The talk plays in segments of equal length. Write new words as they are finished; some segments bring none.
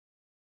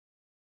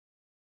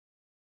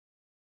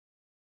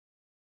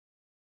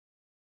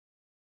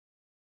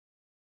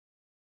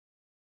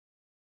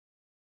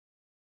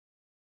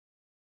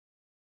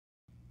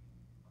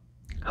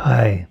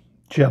Hi,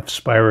 Jeff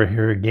Spira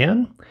here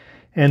again,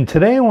 and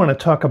today I want to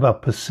talk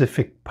about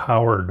Pacific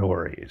power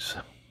dories.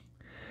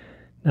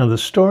 Now, the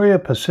story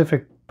of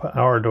Pacific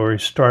power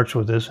dories starts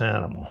with this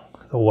animal,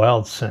 the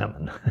wild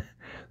salmon.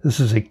 This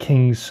is a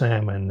king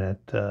salmon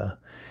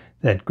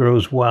that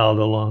grows wild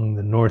along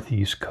the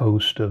northwest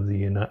coast of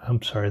the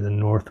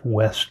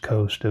Northwest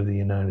coast of the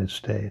United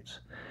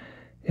States.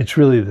 It's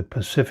really the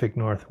Pacific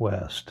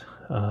Northwest.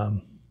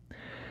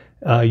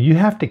 You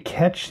have to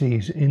catch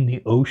these in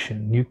the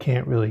ocean. You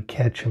can't really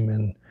catch them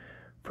in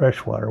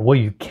freshwater. Well,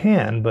 you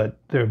can, but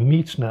their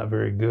meat's not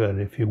very good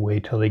if you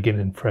wait till they get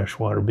in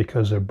freshwater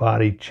because their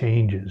body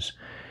changes.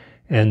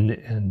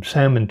 And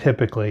salmon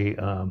typically,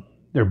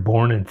 they're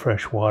born in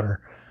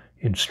freshwater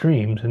in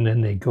streams, and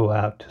then they go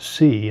out to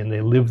sea and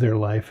they live their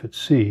life at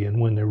sea. And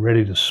when they're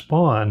ready to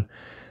spawn,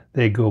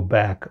 they go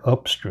back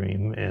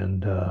upstream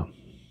and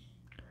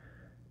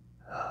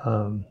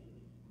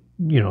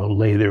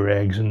lay their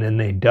eggs, and then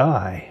they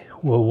die.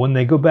 Well, when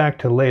they go back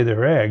to lay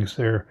their eggs,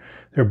 their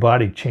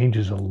body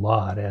changes a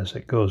lot as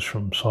it goes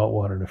from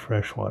saltwater to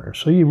freshwater.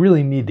 So you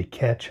really need to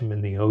catch them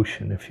in the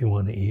ocean if you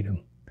want to eat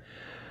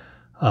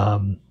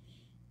them.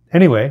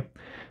 Anyway,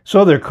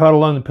 so they're caught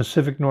along the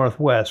Pacific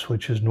Northwest,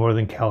 which is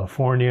Northern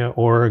California,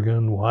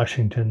 Oregon,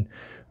 Washington,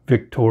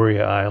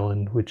 Victoria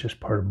Island, which is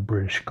part of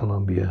British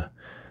Columbia,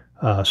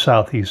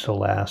 Southeast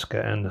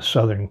Alaska, and the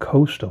southern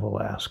coast of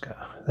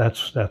Alaska.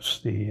 That's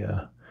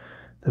the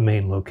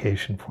main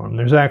location for them.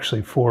 There's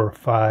actually 4 or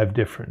 5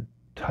 different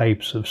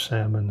types of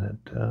salmon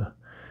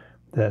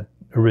that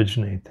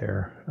originate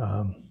there.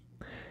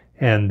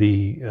 And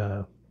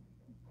the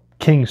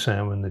king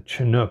salmon, the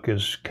Chinook,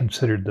 is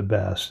considered the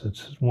best.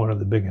 It's one of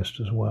the biggest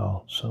as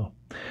well.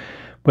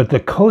 But the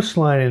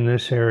coastline in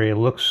this area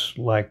looks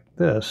like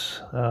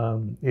this.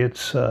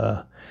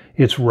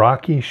 It's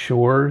rocky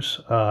shores,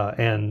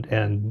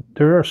 and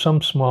there are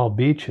some small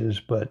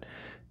beaches, but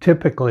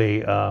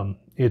typically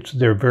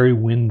they're very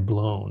wind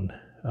blown.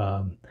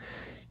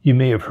 You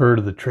may have heard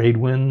of the trade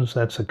winds.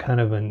 That's a kind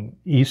of an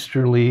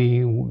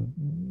easterly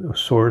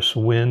source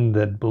wind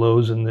that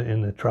blows in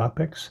the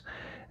tropics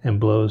and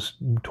blows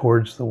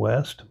towards the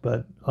west.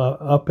 But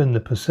up in the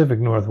Pacific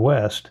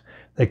Northwest,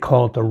 they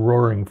call it the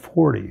Roaring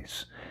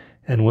Forties,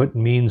 and what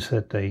means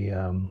that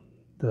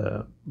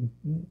the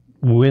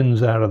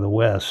winds out of the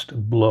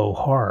west blow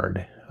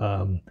hard,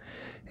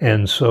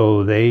 and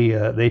so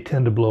they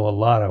tend to blow a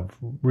lot of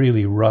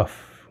really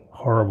rough,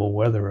 horrible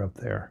weather up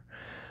there.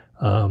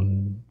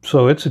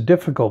 So it's a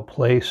difficult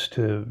place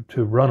to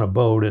run a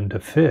boat and to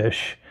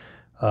fish.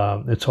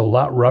 It's a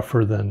lot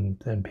rougher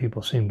than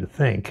people seem to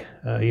think.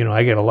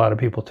 I get a lot of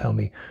people tell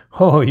me,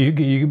 "Oh,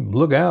 you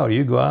look out!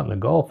 You go out in the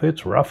Gulf,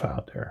 it's rough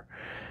out there."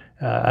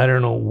 I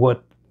don't know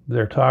what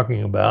they're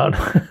talking about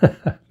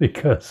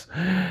because,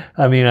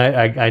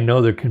 I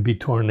know there can be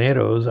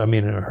tornadoes.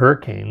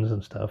 Hurricanes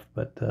and stuff,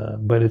 but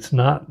it's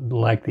not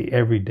like the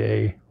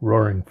everyday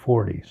Roaring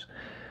Forties.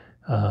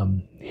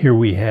 Here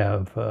we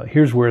have,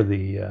 here's where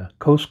the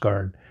Coast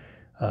Guard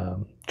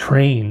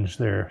trains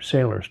their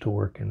sailors to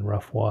work in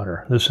rough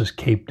water. This is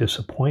Cape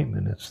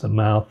Disappointment. It's the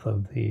mouth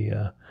of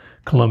the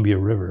Columbia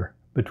River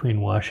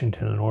between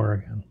Washington and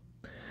Oregon.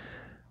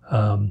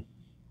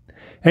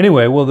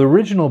 Anyway, well, the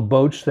original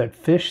boats that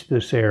fished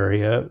this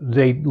area,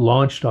 they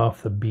launched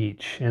off the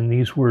beach, and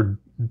these were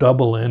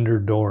double-ender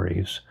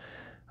dories.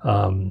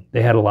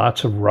 They had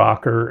lots of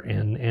rocker,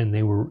 and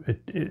they were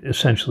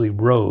essentially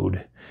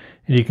rowed.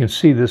 And you can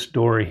see this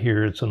dory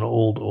here. It's an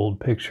old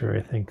picture,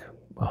 I think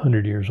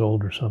 100 years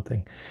old or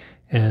something.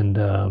 And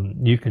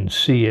you can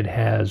see it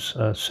has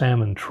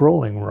salmon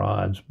trolling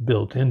rods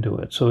built into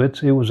it. So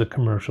it was a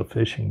commercial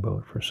fishing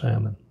boat for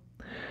salmon.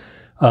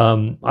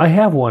 I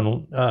have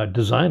one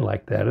designed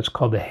like that. It's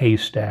called the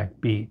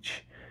Haystack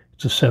Beach.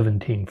 It's a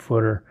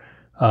 17-footer.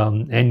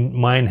 And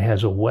mine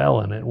has a well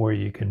in it where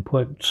you can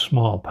put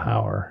small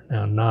power.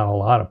 Now, not a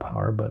lot of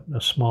power, but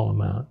a small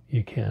amount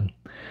you can.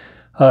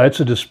 It's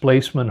a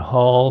displacement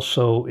hull,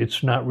 so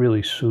it's not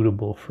really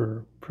suitable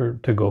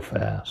to go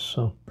fast.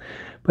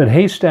 But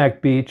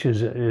Haystack Beach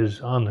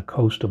is on the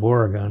coast of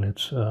Oregon.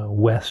 It's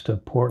west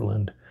of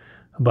Portland,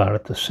 about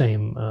at the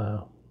same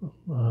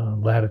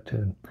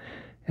latitude.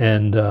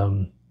 And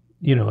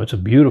it's a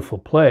beautiful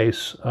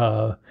place.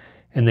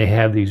 And they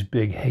have these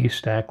big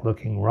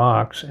haystack-looking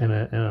rocks and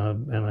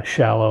a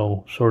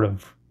shallow sort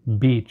of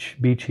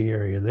beachy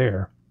area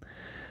there.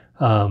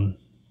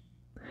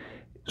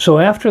 So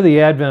after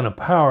the advent of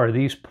power,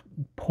 these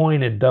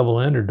pointed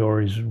double-ender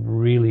dories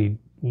really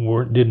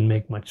didn't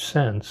make much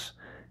sense,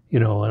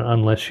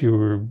 unless you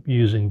were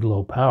using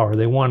low power.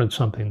 They wanted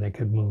something that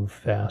could move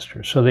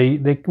faster. So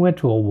they went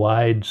to a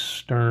wide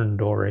stern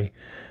dory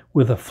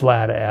with a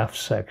flat aft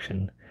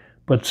section,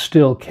 but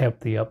still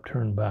kept the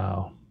upturned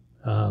bow.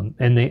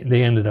 And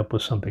they ended up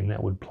with something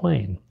that would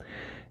plane.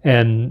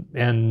 And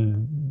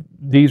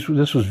this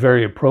was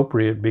very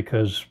appropriate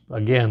because,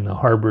 again, the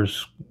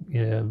harbors,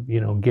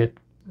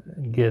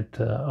 get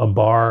a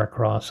bar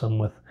across them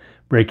with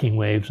breaking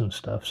waves and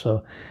stuff.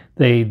 So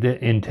they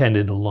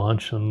intended to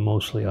launch them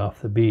mostly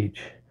off the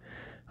beach.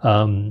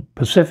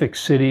 Pacific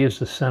City is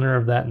the center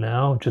of that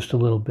now, just a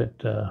little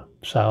bit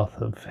south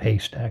of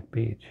Haystack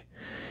Beach.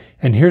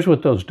 And here's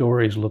what those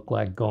dories look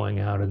like going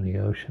out in the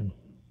ocean.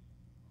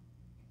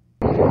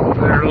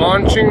 They're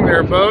launching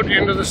their boat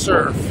into the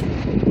surf.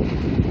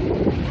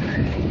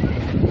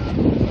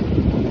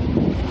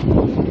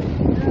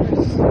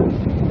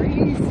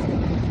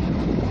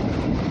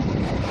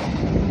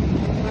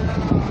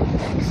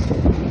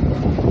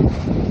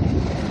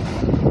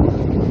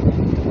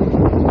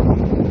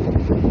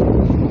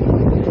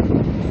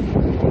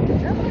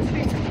 That must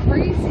be some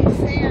crazy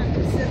sand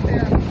to sit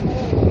there and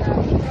hold that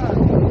truck.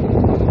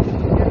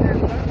 And that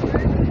boat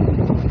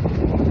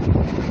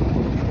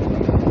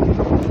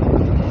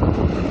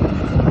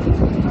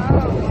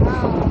oh,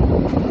 wow.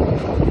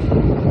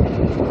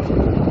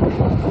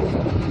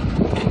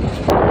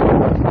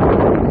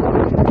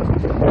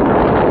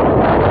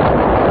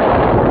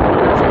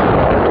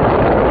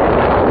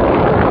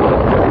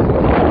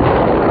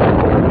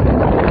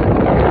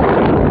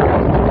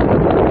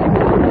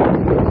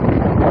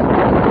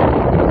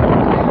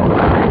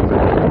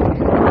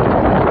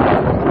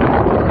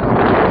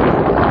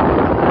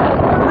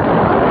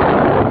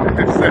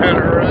 Is that a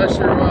rush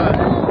or what?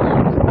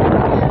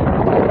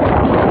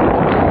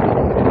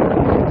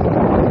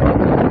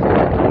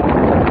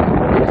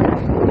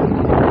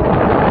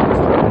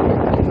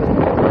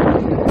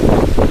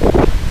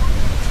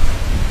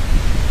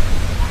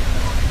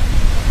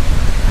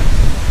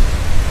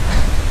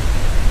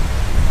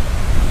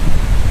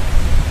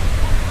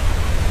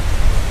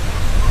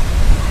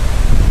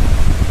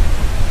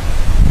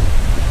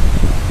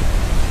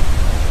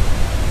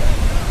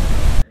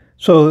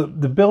 So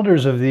the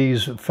builders of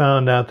these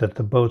found out that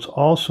the boats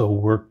also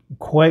work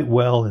quite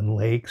well in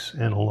lakes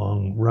and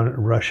along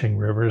rushing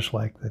rivers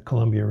like the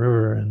Columbia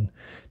River and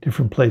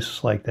different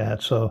places like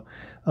that. So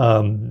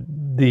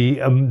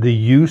the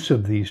use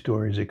of these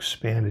dories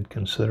expanded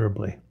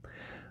considerably.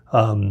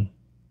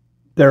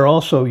 They're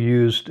also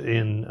used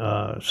in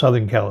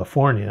Southern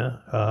California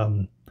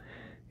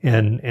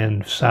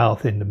and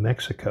south into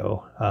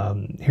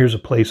Mexico. Here's a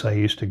place I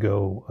used to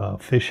go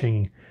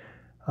fishing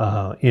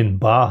in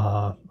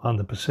Baja on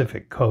the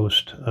Pacific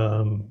coast.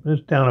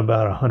 It's down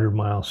about 100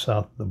 miles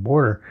south of the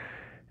border.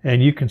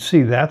 And you can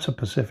see that's a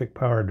Pacific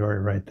Power dory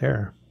right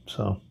there.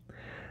 So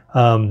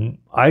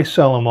I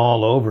sell them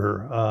all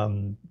over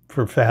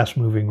for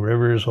fast-moving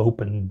rivers,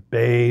 open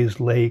bays,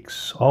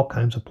 lakes, all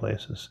kinds of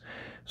places.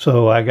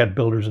 So I got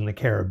builders in the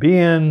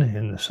Caribbean,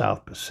 in the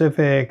South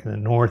Pacific, in the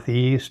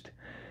Northeast,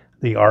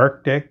 the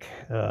Arctic,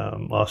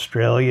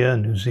 Australia,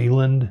 New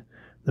Zealand,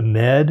 the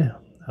Med,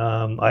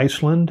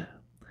 Iceland,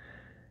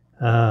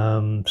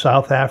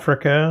 South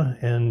Africa,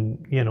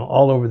 and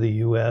all over the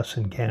US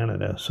and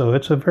Canada. So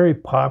it's a very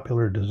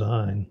popular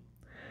design.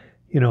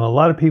 A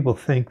lot of people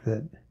think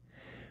that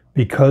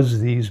because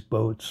these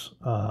boats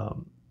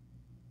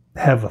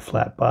have a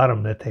flat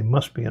bottom that they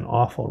must be an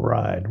awful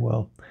ride.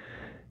 Well,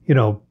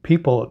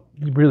 people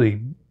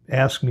really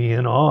ask me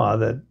in awe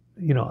that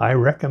I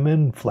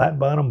recommend flat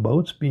bottom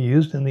boats be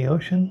used in the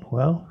ocean.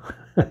 Well,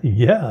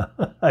 yeah,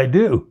 I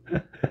do.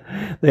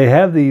 They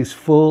have these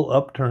full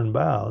upturned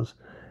bows.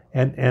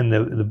 And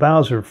the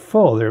bows are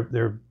full.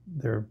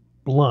 They're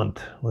blunt.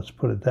 Let's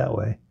put it that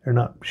way. They're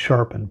not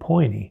sharp and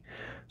pointy.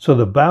 So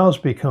the bows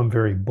become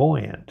very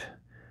buoyant,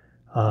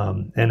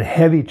 and a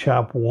heavy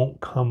chop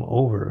won't come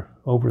over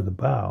the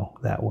bow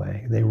that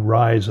way. They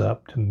rise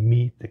up to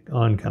meet the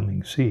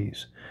oncoming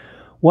seas.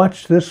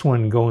 Watch this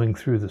one going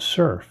through the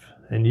surf,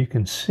 and you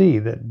can see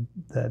that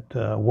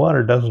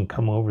water doesn't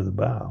come over the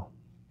bow.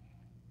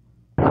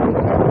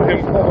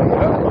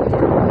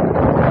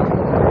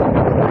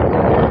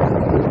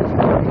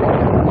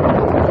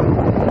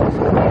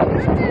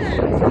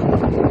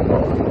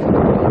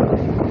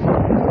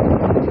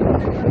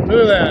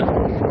 Look at that.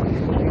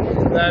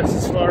 That's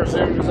as far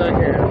zoomed as I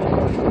can.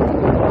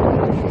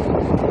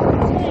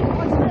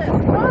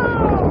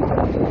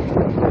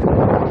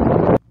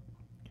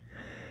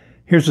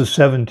 Here's a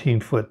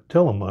 17-foot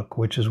Tillamook,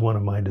 which is one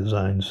of my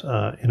designs,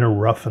 in a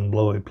rough and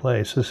blowy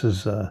place. This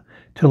is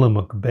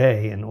Tillamook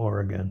Bay in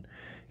Oregon,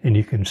 and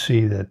you can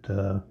see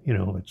that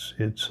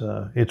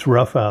it's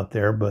rough out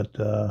there, but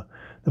the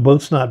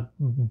boat's not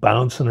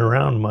bouncing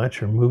around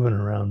much or moving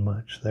around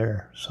much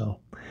there. So.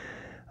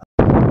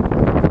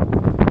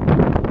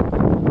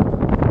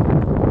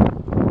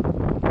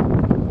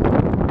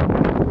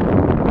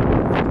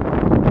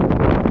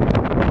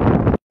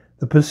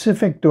 The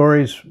Pacific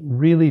dories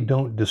really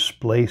don't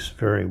displace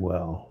very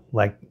well,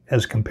 like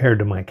as compared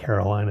to my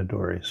Carolina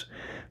dories.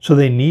 So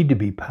they need to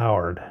be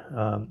powered.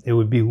 It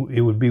would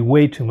be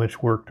way too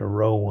much work to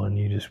row one.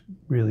 You just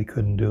really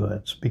couldn't do it.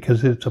 It's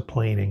because it's a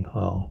planing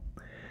hull.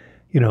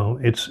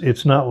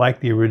 It's not like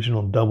the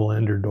original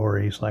double-ender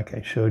dories like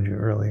I showed you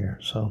earlier.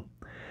 So,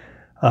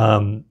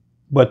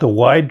 but the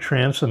wide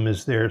transom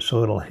is there,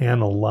 so it'll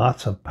handle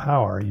lots of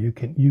power. You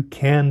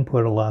can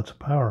put lots of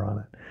power on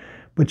it.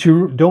 But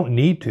you don't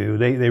need to.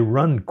 They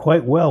run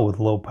quite well with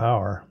low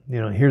power.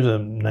 Here's a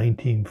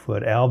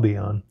 19-foot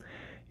Albion,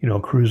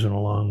 cruising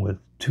along with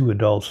 2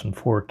 adults and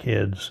 4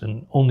 kids,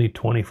 and only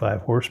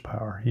 25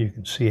 horsepower. You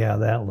can see how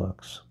that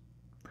looks.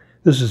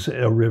 This is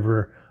a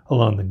river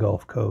along the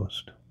Gulf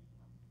Coast.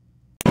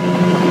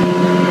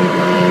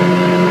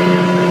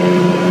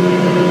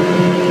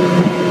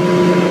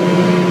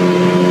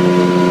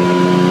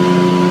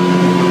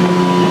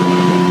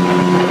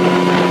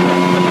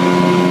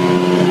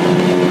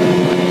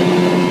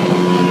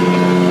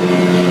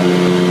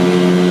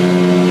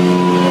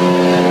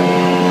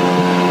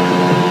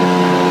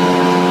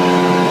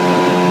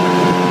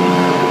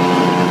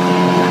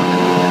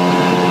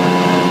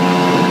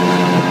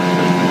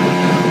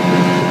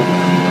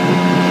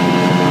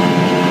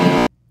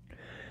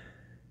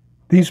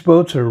 These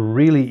boats are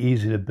really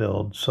easy to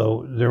build,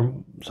 so they're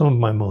some of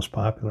my most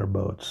popular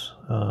boats.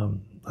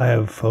 I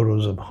have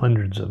photos of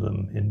hundreds of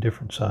them in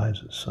different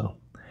sizes. So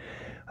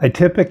I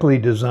typically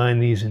design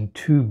these in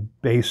 2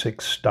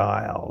 basic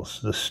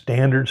styles. The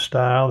standard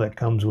style that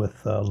comes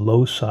with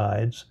low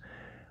sides,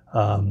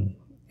 and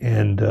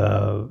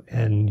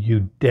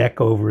you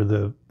deck over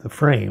the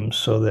frames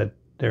so that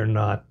they're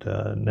not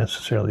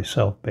necessarily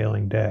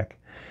self-bailing deck.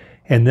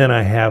 And then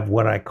I have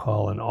what I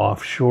call an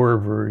offshore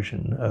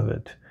version of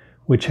it,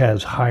 which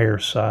has higher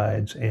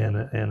sides and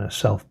a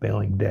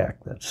self-bailing deck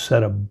that's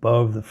set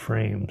above the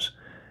frames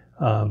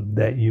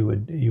that you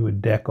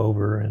would deck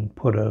over and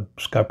put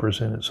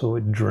scuppers in it so it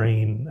would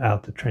drain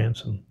out the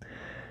transom.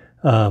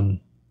 And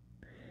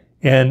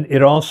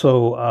it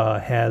also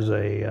has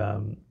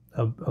a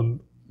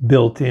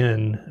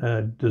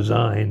built-in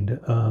designed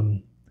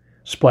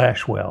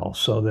splash well,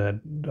 so that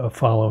a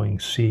following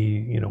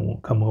sea,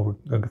 won't come over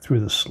through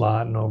the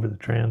slot and over the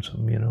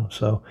transom,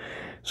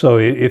 So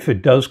if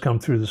it does come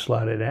through the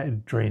slot,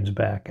 it drains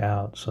back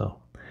out. So,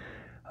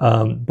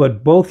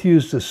 but both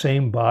use the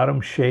same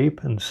bottom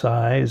shape and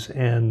size,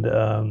 and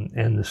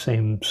the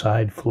same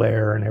side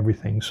flare and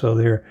everything. So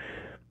they're,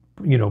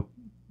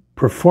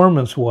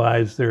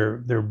 performance-wise,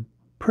 they're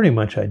pretty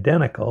much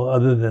identical,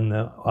 other than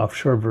the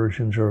offshore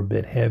versions are a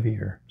bit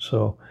heavier.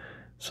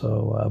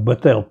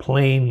 But they'll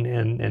plane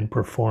and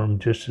perform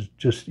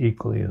just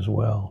equally as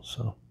well.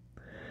 So.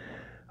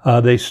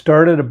 They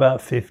start at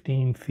about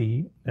 15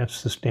 feet.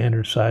 That's the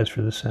standard size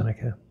for the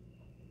Seneca.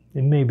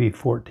 It may be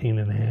 14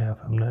 and a half,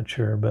 I'm not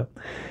sure. But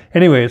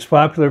anyway, it's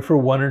popular for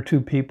 1 or 2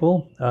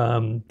 people.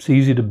 It's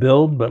easy to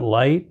build, but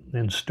light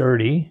and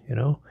sturdy,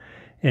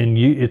 And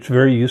it's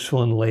very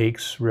useful in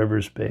lakes,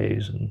 rivers,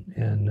 bays,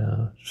 and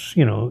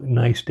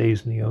nice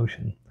days in the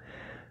ocean.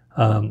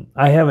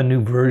 I have a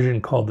new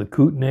version called the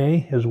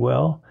Kootenai as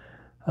well.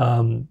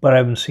 But I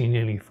haven't seen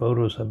any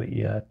photos of it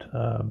yet.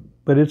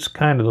 But it's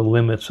kind of the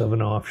limits of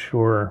an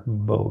offshore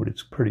boat.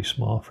 It's pretty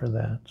small for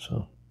that.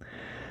 So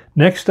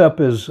next up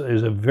is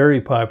a very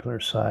popular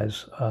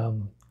size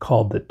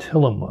called the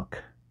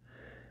Tillamook.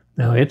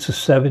 Now it's a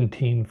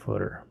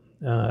 17-footer.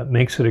 It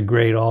makes it a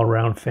great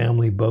all-around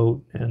family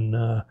boat,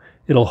 and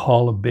it'll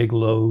haul a big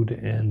load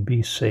and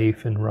be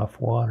safe in rough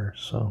water.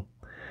 So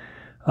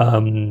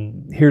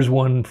here's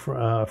one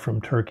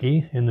from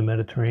Turkey in the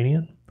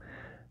Mediterranean.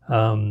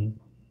 And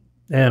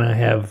I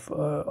have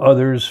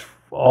others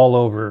all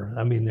over.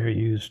 I mean, they're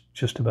used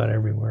just about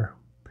everywhere.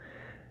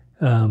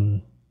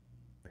 The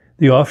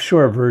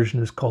offshore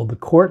version is called the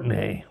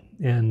Courtenay,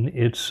 and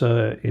it's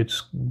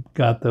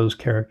got those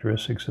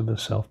characteristics of a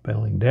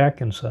self-bailing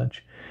deck and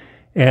such.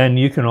 And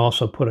you can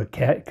also put a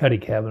cuddy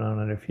cabin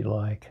on it if you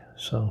like.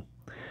 So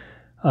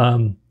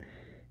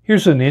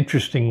here's an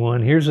interesting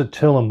one. Here's a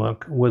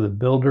Tillamook with a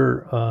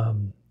builder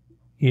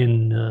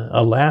in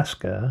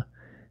Alaska,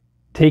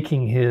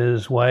 taking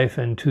his wife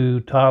and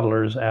 2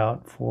 toddlers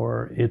out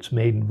for its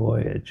maiden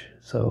voyage.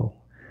 So,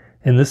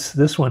 and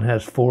this one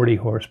has 40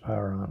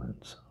 horsepower on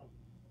it. So.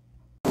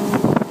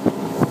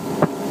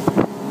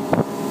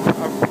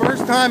 Our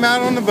first time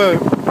out on the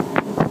boat.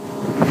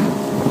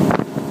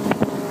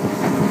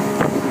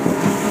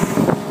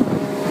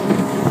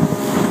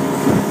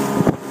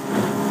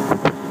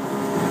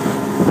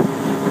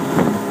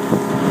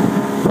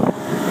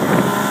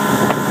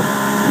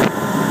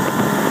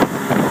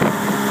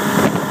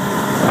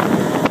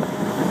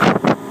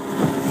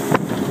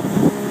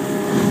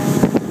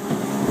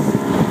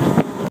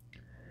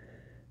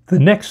 The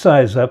next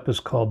size up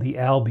is called the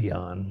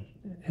Albion,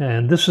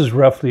 and this is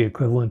roughly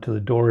equivalent to the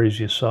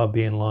Dories you saw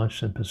being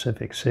launched in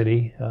Pacific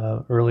City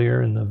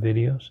earlier in the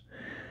videos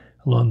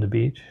along the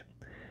beach.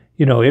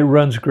 It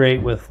runs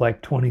great with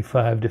like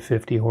 25 to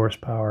 50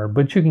 horsepower,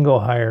 but you can go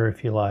higher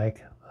if you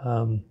like.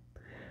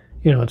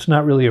 It's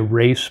not really a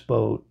race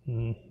boat,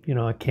 and,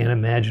 I can't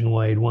imagine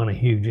why you'd want a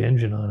huge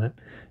engine on it.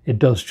 It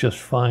does just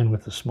fine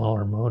with the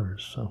smaller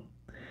motors. So.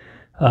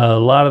 A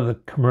lot of the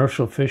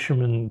commercial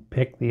fishermen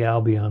pick the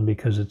Albion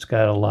because it's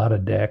got a lot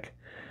of deck,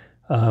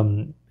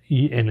 and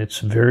it's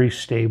very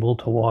stable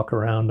to walk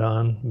around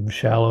on,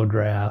 shallow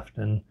draft,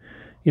 and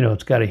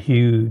it's got a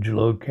huge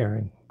load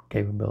carrying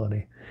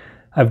capability.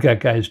 I've got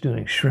guys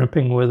doing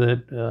shrimping with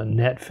it,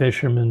 net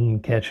fishermen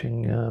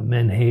catching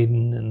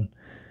menhaden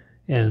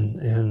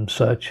and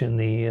such in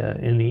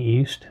the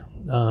east.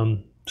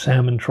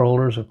 Salmon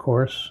trollers, of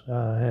course,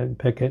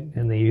 pick it,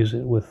 and they use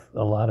it with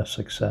a lot of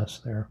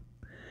success there.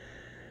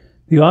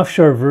 The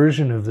offshore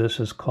version of this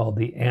is called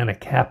the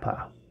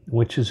Anacapa,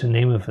 which is the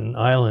name of an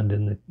island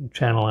in the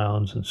Channel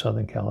Islands in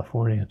Southern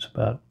California. It's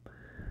about,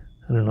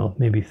 I don't know,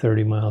 maybe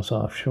 30 miles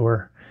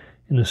offshore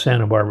in the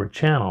Santa Barbara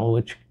Channel,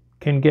 which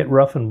can get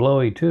rough and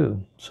blowy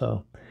too.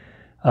 So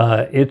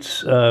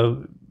it's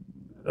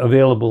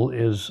available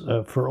is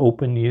for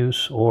open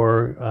use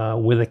or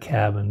with a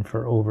cabin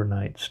for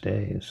overnight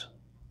stays.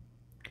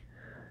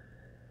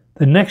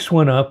 The next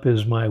one up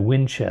is my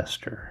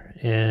Winchester,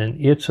 and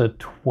it's a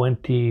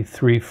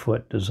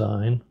 23-foot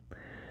design.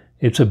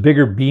 It's a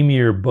bigger,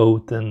 beamier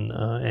boat than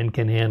and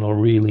can handle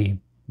really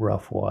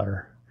rough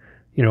water.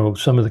 You know,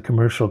 some of the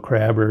commercial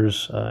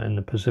crabbers in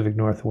the Pacific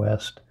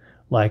Northwest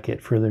like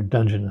it for their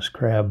Dungeness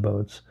crab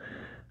boats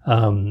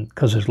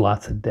because there's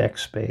lots of deck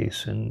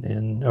space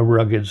and a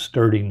rugged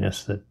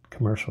sturdiness that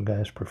commercial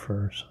guys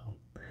prefer. So.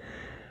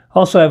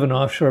 Also have an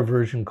offshore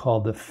version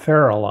called the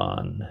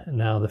Farallon.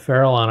 Now, the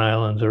Farallon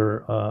Islands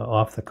are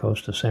off the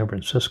coast of San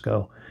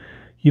Francisco.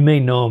 You may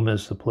know them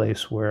as the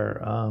place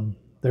where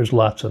there's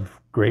lots of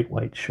great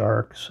white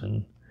sharks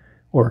and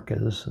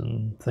orcas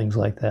and things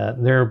like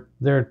that.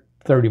 They're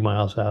 30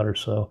 miles out or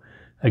so.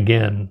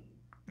 Again,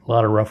 a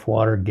lot of rough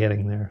water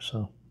getting there.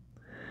 So,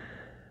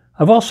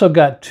 I've also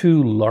got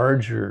two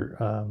larger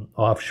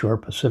offshore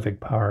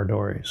Pacific power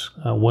dories.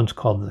 One's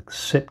called the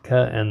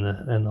Sitka,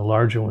 and the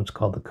larger one's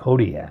called the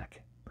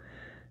Kodiak,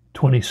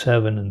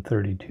 27 and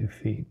 32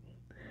 feet.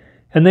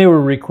 And they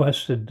were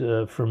requested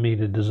for me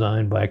to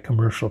design by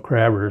commercial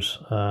crabbers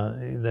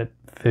that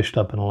fished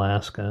up in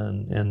Alaska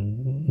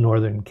and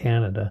northern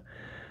Canada.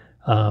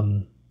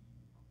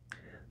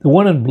 The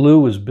one in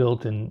blue was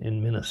built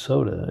in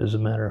Minnesota, as a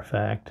matter of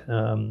fact,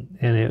 and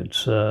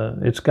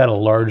it's got a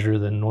larger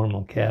than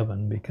normal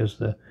cabin because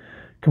the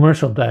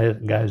commercial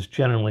guys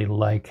generally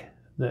like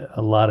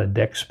a lot of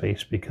deck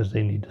space because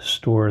they need to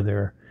store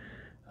their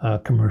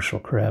commercial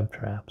crab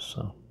traps.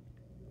 So.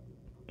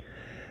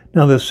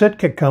 Now the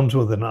Sitka comes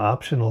with an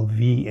optional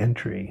V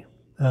entry.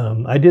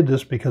 I did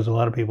this because a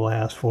lot of people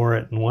asked for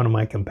it, and one of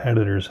my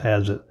competitors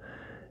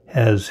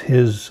has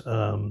his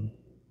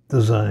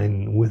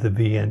design with a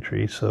V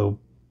entry, so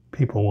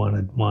people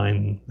wanted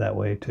mine that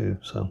way too.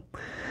 So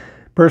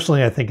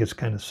personally, I think it's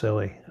kind of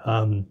silly.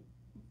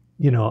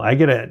 You know, I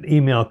get an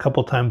email a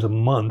couple times a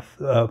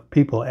month of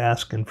people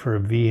asking for a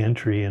V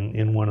entry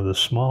in one of the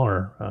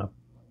smaller,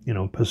 you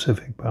know,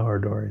 Pacific power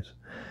dories.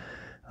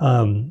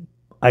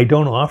 I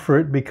don't offer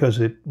it because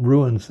it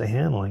ruins the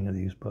handling of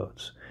these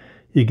boats.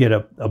 You get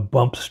a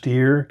bump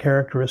steer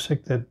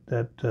characteristic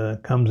that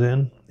comes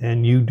in,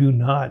 and you do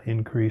not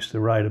increase the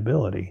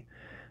rideability.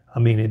 I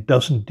mean, it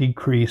doesn't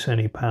decrease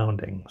any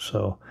pounding.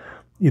 So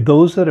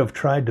those that have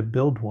tried to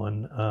build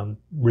one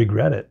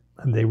regret it,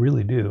 and they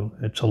really do.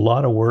 It's a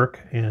lot of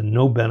work and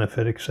no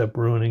benefit except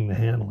ruining the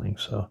handling.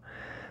 So,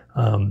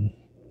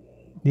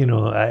 you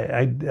know,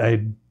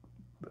 I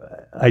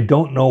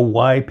don't know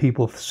why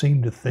people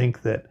seem to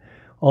think that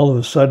all of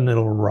a sudden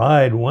it'll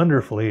ride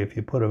wonderfully if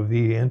you put a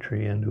V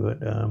entry into it,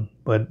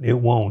 but it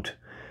won't.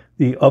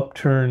 The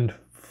upturned,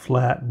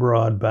 flat,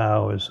 broad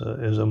bow is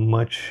a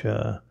much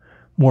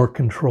more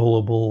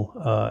controllable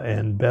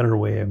and better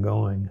way of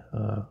going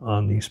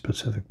on these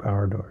Pacific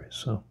power dories.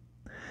 So,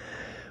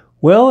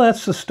 well,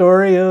 that's the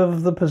story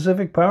of the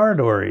Pacific power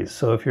dories.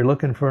 So if you're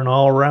looking for an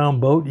all-around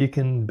boat you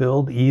can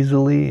build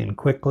easily and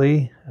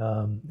quickly,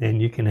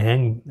 and you can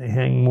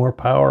hang more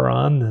power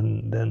on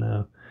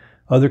than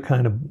other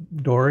kind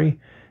of dory.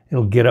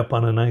 It'll get up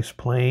on a nice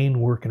plane,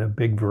 work in a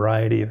big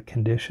variety of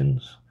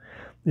conditions.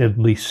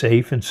 It'll be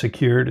safe and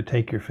secure to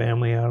take your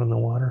family out on the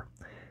water.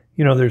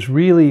 You know, there's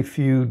really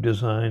few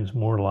designs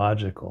more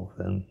logical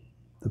than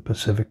the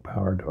Pacific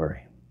power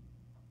dory.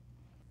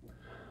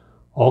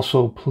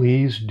 Also,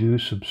 please do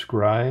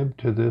subscribe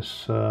to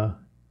this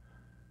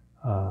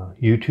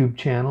YouTube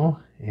channel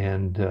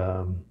and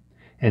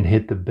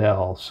hit the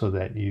bell so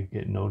that you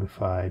get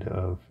notified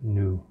of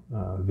new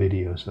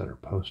videos that are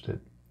posted.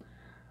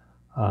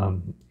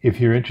 If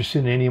you're interested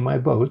in any of my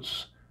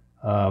boats,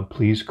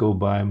 please go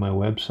by my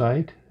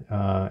website,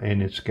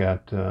 and it's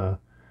got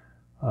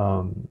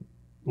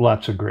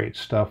lots of great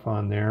stuff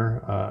on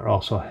there. It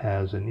also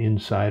has an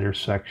insider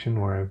section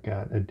where I've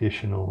got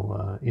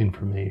additional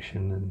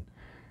information,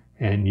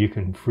 and you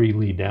can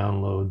freely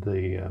download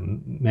the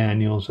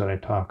manuals that I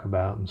talk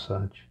about and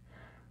such.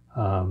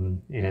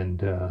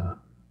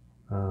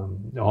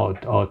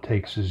 All it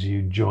takes is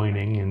you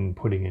joining and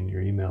putting in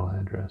your email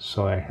address,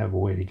 so I have a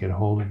way to get a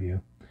hold of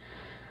you.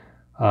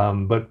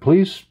 But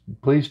please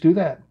do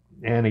that.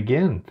 And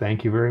again,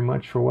 thank you very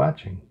much for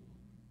watching.